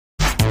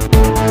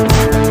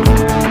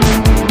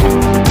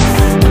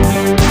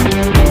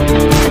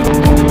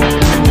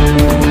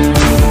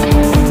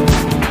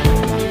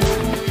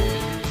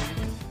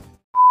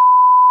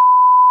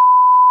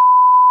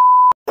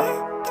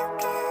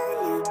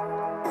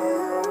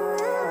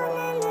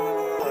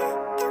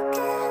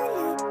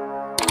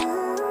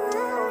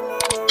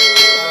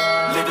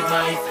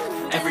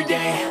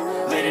day,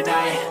 late at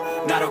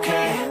night, not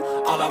okay.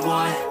 All I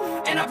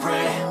want, and I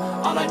pray,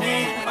 all I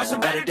need are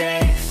some better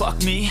days.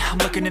 Fuck me, I'm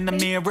looking in the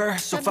mirror,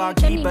 so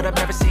foggy, but I've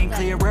never seen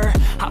clearer.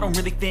 I don't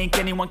really think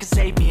anyone can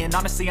save me, and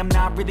honestly I'm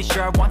not really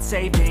sure I want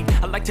saving.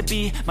 I like to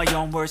be my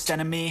own worst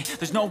enemy.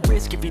 There's no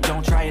risk if you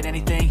don't try at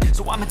anything,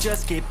 so I'ma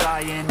just keep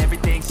buying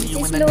everything. See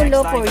you in the next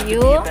LOLO life, for to be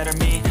you. a better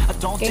me. I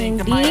don't think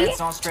that my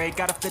head's on straight.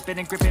 Gotta flip it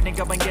and grip it and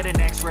go and get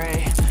an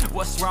x-ray.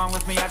 What's wrong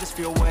with me? I just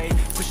feel weight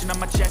pushing on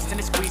my chest and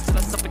it squeezes till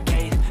I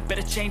suffocate.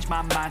 Better change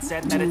my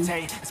mindset,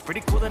 meditate. It's pretty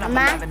cool that I'm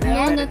alive and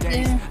have better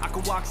days. I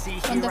could walk, see,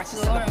 hear, I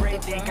should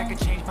celebrate. Think I could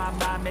change my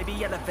mind, maybe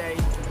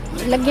elevate.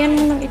 Lagyan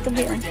mo ng ito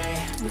ba yun?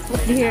 You put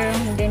here,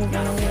 and then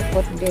you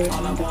put there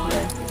on the floor.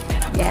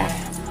 Yeah,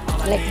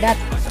 like that.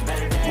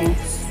 Oh.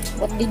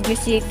 What did you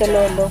see to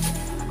LOLO?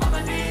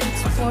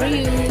 For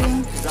you.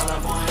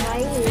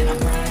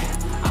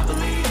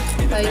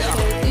 I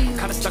showed you.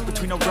 Kinda stuck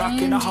between a rock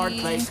and a hard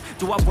place.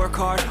 Do I work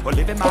hard or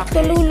live in my Back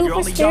to pace? LOLO, You're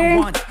only sister. young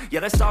once,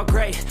 yeah that's all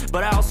great,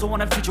 but I also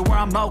want a future where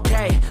I'm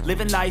okay.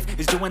 Living life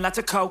is doing lots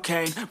of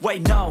cocaine.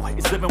 Wait no,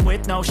 it's living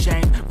with no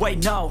shame.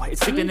 Wait no,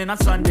 it's sleeping in on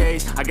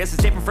Sundays. I guess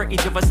it's different for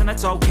each of us and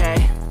that's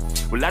okay.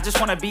 Well I just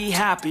wanna be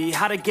happy.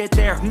 How to get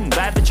there?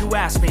 Glad that you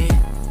asked me.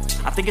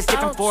 I think it's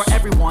different for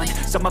everyone.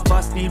 Some of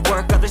us need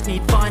work, others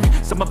need fun.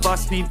 Some of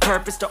us need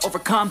purpose to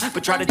overcome.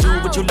 But try to do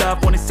what you love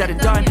when it's said and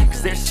done,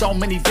 cause there's so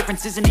many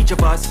differences in each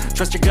of us.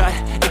 Trust your gut,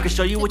 it can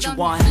show you what you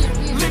want.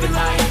 Living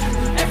life,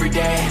 every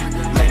day,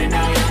 late at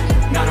night,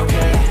 not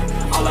okay.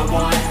 All I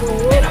want,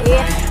 and I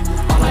pray,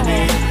 all I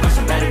need are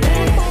some better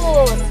days.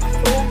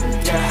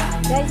 Yeah,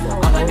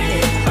 all I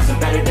need are some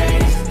better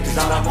days. Cause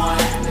all I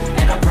want,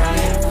 and I pray,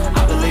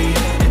 I believe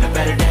in the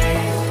better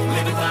days.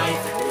 Living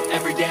life,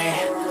 every day,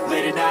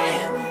 late at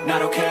night,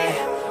 not okay.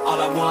 All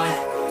I want,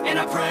 and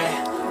I pray,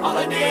 all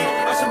I need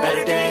are some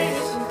better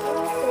days.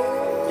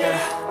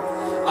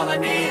 Yeah, all I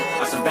need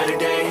are some better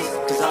days.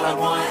 Cause all I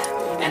want,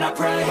 and I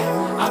pray,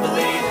 I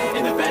believe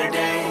in the better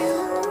days.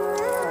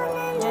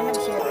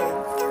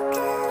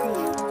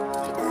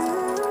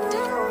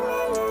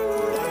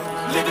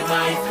 Living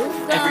life,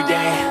 every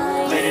day,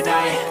 late at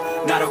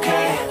night, not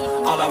okay.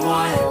 All I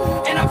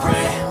want, and I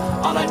pray,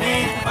 all I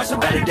need are some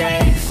better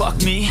days.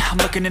 Fuck me, I'm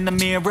looking in the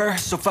mirror,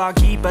 so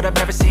foggy, but I've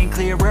never seen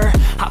clearer.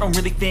 I don't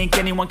really think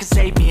anyone can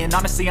save me, and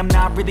honestly I'm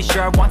not really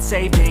sure I want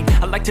saving.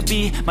 I like to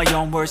be my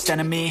own worst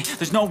enemy.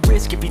 There's no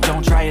risk if you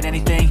don't try at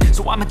anything,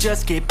 so I'ma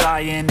just keep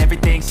buying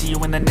everything. See you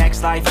in the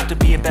next life, have to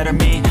be a better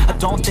me. I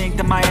don't think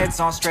that my head's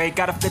on straight.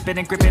 Gotta flip it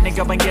and grip it and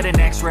go and get an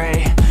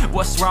x-ray.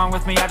 What's wrong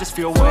with me? I just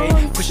feel weight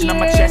pushing on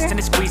my chest and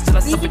it squeezes till I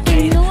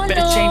suffocate.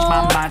 Better change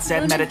my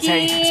mindset,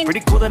 meditate. It's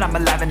pretty cool that I'm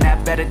alive and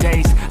have better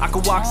days. I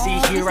could walk, see,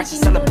 hear, I should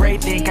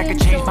celebrate. Think I could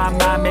change my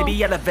mind,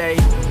 maybe elevate.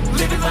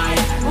 Living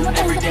life,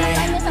 every day,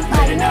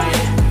 late at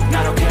night,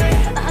 not okay.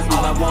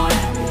 All I want,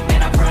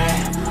 and I pray,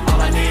 all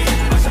I need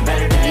are some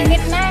better days.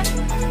 Init na.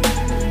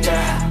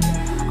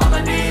 Yeah, all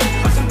I need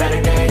are some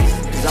better days.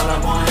 Cause all I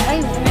want,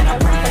 and I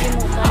pray,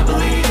 I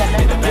believe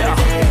in the better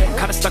days.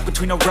 Kinda stuck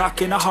between a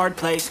rock and a hard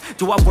place.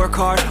 Do I work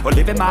hard or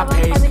live at my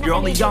pace? You're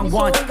only young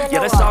once, yeah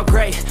that's all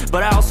great,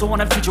 but I also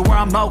want a future where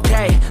I'm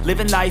okay.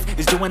 Living life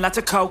is doing lots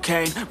of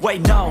cocaine.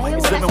 Wait no,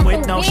 it's living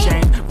with no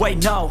shame.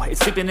 Wait no, it's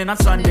sleeping in on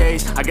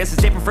Sundays. I guess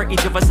it's different for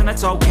each of us and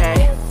that's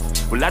okay.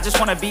 Well I just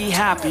wanna be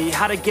happy.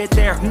 How to get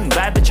there?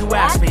 Glad that you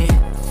asked me.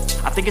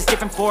 I think it's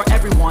different for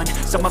everyone.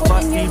 Some of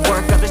us need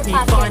work, others need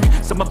fun.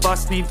 Some of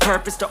us need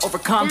purpose to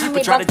overcome.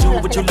 But try to do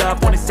what you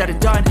love when it's said and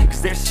done,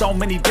 cause there's so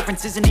many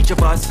differences in each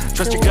of us.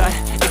 Trust your gut,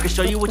 it can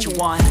show you what you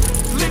want.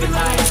 Living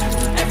life,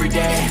 every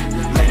day,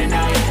 late at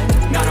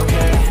night, not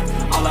okay.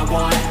 All I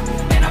want,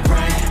 and I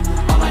pray,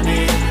 all I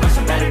need are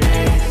some better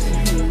days.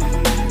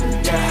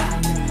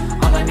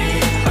 Yeah, all I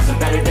need are some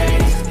better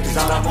days. Cause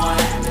all I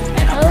want,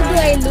 and I How do I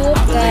pray, look,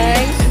 I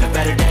believe guys? in the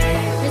better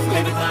days.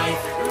 Living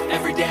life,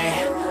 every day,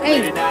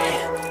 late at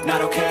night,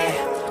 not okay.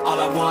 All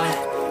I want,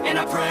 and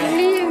I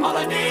pray, all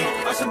I need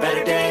are some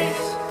better days.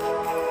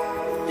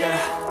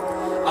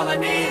 Yeah, all I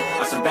need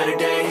are some better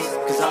days.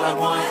 Cause all I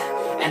want,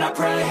 and I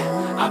pray,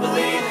 I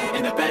believe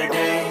in the better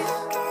days.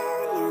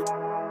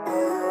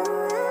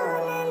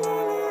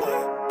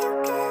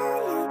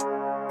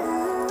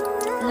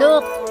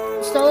 Look,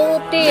 so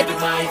thick.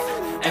 Living life,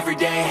 every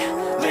day,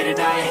 late at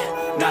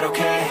night, not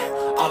okay.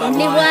 All I Only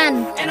want,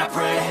 one. and I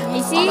pray,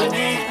 You see? all I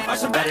need are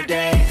some better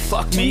days.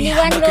 Fuck me, Only I'm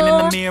one, looking in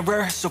no. the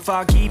mirror, so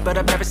foggy, but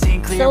I've never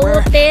seen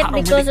clearer. thick I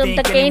don't because really of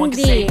think the anyone can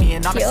candy. save me,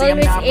 and She honestly I'm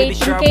always not really ate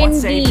sure I want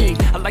candy. saving.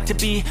 I like to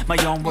be my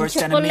own worst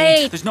enemy.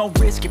 chocolate. There's no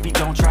risk if you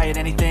don't try at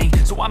anything,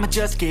 so I'ma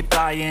just keep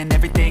buying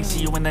everything.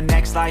 See you in the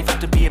next life,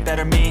 have to be a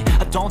better me.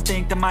 I don't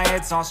think that my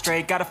head's on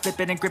straight. Gotta flip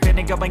it and grip it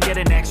and go and get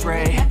an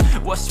x-ray.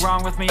 What's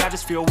wrong with me? I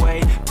just feel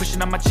weight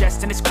pushing on my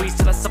chest and it squeezes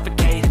till I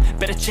suffocate.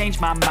 Better change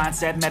my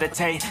mindset,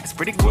 meditate. It's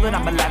pretty cool that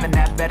I'm alive and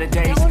have better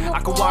days. I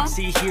could walk,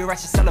 see, hear, I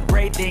should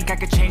celebrate. Think I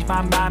could change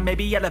my mind,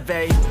 maybe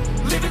elevate.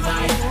 Living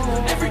life,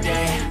 every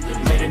day,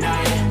 late at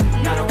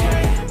night, not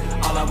okay.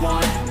 All I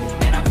want,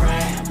 and I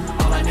pray,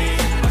 all I need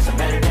are some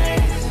better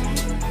days.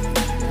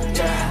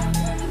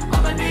 Yeah,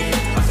 all I need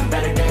are some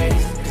better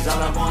days. Cause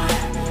all I want,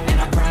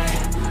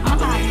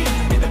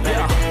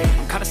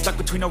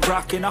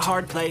 rock in a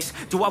hard place.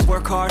 Do I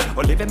work hard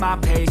or live at my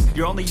pace?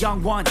 You're only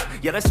young once,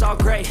 yeah that's all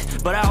great,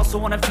 but I also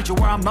want a future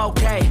where I'm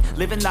okay.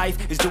 Living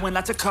life is doing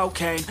lots of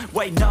cocaine.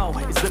 Wait no,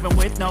 it's living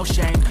with no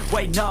shame.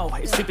 Wait no,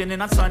 it's sleeping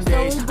in on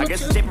Sundays. I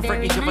guess it's different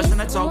for each of us and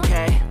that's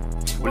okay.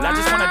 Well, I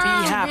just wanna be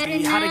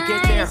happy, how to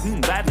get there,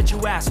 glad that you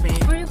asked me.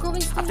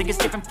 I think it's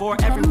different for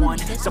everyone.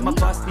 Some of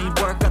us need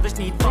work, others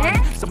need fun.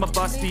 Some of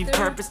us need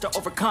purpose to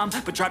overcome,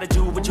 but try to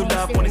do what you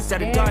love when it's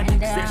said and done.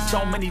 Cause there's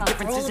so many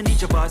differences in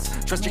each of us.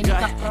 Trust your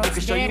gut, it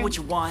can show you what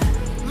you want.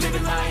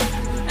 Living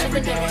life,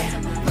 everyday,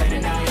 late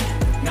at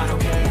night, not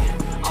okay.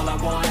 All I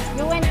want,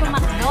 You went to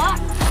McDo?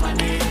 all I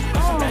need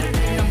are some better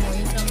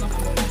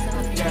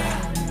days.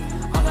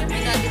 Yeah, all I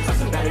need are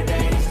some better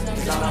days.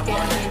 Cause all I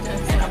want,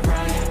 and I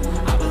pray,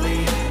 I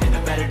believe in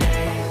a better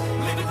day.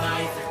 Living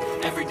life,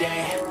 every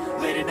day,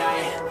 late at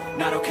night,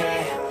 not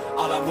okay.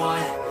 All I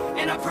want,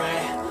 and I pray,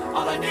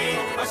 all I need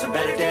are some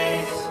better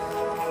days.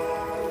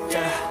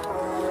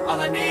 Yeah, all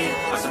I need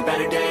are some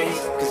better days.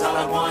 Cause all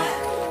I want,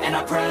 and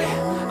I pray,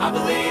 I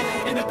believe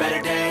in the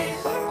better days.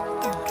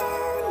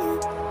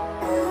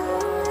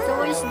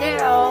 So is there,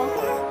 oh.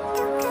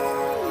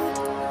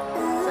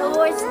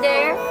 So is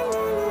there.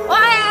 Oh,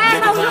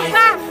 Living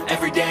life,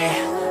 every day,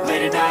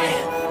 late at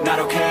night, not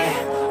okay.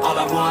 All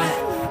I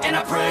want, and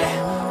I pray,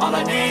 all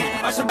I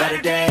need are some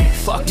better days.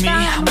 Fuck me,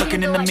 I'm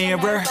looking in the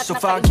mirror, so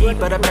foggy,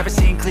 but I've never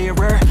seen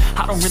clearer.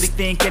 I don't really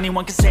think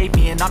anyone can save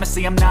me, and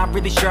honestly I'm not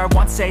really sure I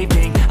want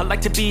saving. I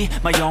like to be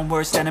my own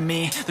worst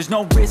enemy. There's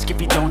no risk if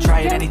you don't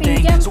try at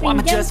anything, so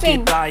I'ma just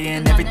keep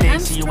buying everything.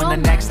 See you in the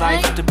next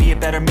life, have to be a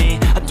better me.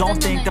 I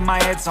don't think that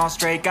my head's on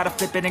straight, gotta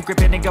flip it and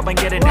grip it and go and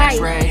get an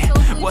x-ray.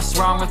 What's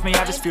wrong with me?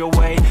 I just feel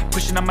weight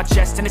pushing on my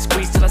chest and it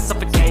squeezes till I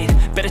suffocate.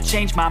 Better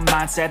change my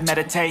mindset,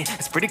 meditate.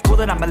 It's pretty cool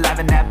that I'm alive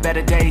and have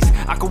better days.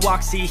 I could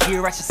walk, see,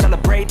 hear, I should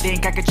celebrate.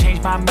 Think I could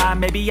change my mind,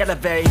 maybe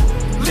elevate.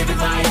 Living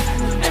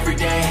life, every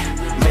day,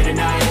 late at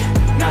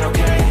night, not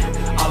okay.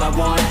 All I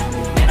want,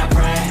 and I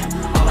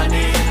pray, all I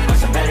need are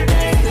some better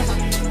days.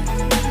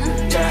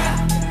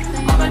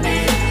 Yeah, all I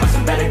need are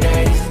some better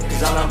days.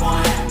 Cause all I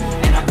want,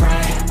 and I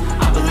pray,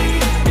 I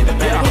believe in the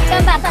better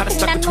days. Kinda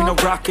stuck between a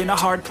rock and a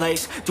hard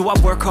place. Do I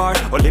work hard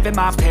or live at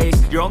my pace?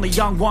 You're only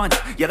young once,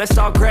 yeah that's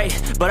all great,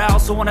 but I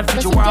also want a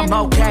future where I'm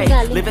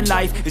okay. Living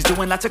life is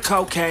doing lots of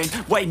cocaine.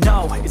 Wait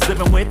no, it's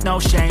living with no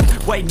shame.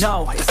 Wait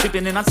no, it's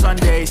sleeping in on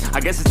Sundays. I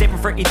guess it's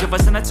different for each of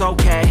us and that's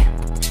okay.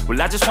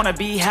 Well I just wanna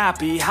be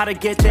happy, how to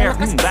get there,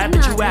 glad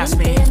that you asked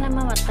me.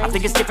 I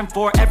think it's different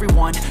for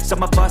everyone.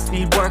 Some of us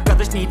need work,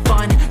 others need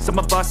fun. Some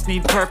of us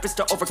need purpose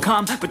to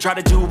overcome, but try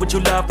to do what you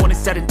love when it's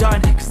said and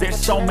done. Cause there's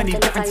so many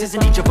differences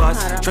in each of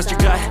us. Trust your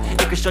gut,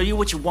 it can show you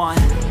what you want.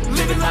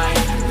 Living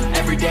life,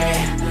 every day,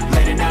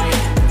 late at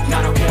night,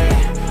 not okay.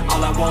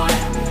 All I want,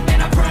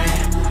 and I pray,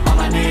 all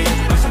I need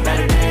are some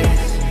better days.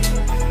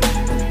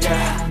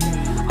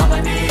 Yeah, all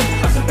I need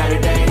are some better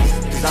days.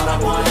 Cause all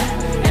I want,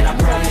 and I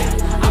pray,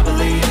 I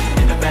believe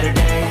in the better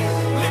days.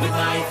 Living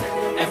life,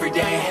 every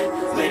day,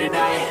 late at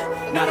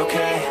night, not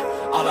okay.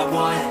 All I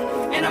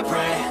want, and I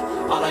pray,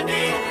 all I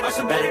need are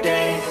some better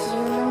days.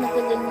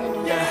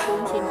 Yeah,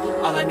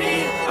 all I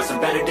need are some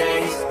better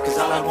days. Cause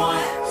all I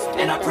want,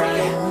 and I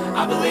pray,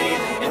 I believe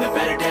in the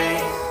better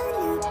days.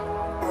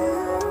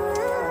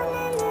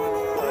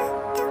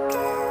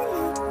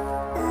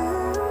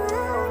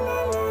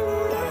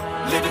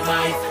 Living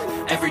life,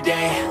 every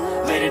day,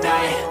 late at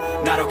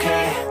night, not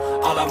okay.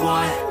 All I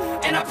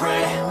want, and I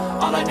pray,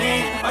 all I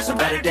need are some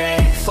better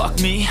days.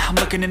 Fuck me, I'm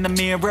looking in the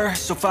mirror,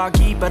 so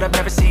foggy, but I've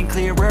never seen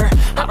clearer.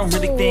 I don't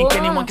really think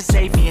anyone can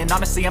save me, and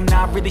honestly I'm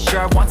not really sure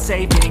I want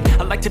saving.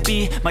 I like to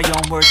be my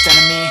own worst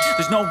enemy.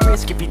 There's no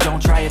risk if you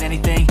don't try at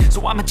anything,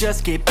 so I'ma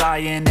just keep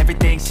buying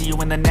everything. See you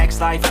in the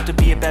next life, have to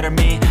be a better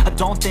me. I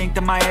don't think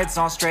that my head's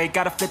on straight,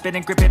 gotta flip it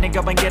and grip it and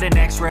go and get an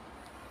x-ray.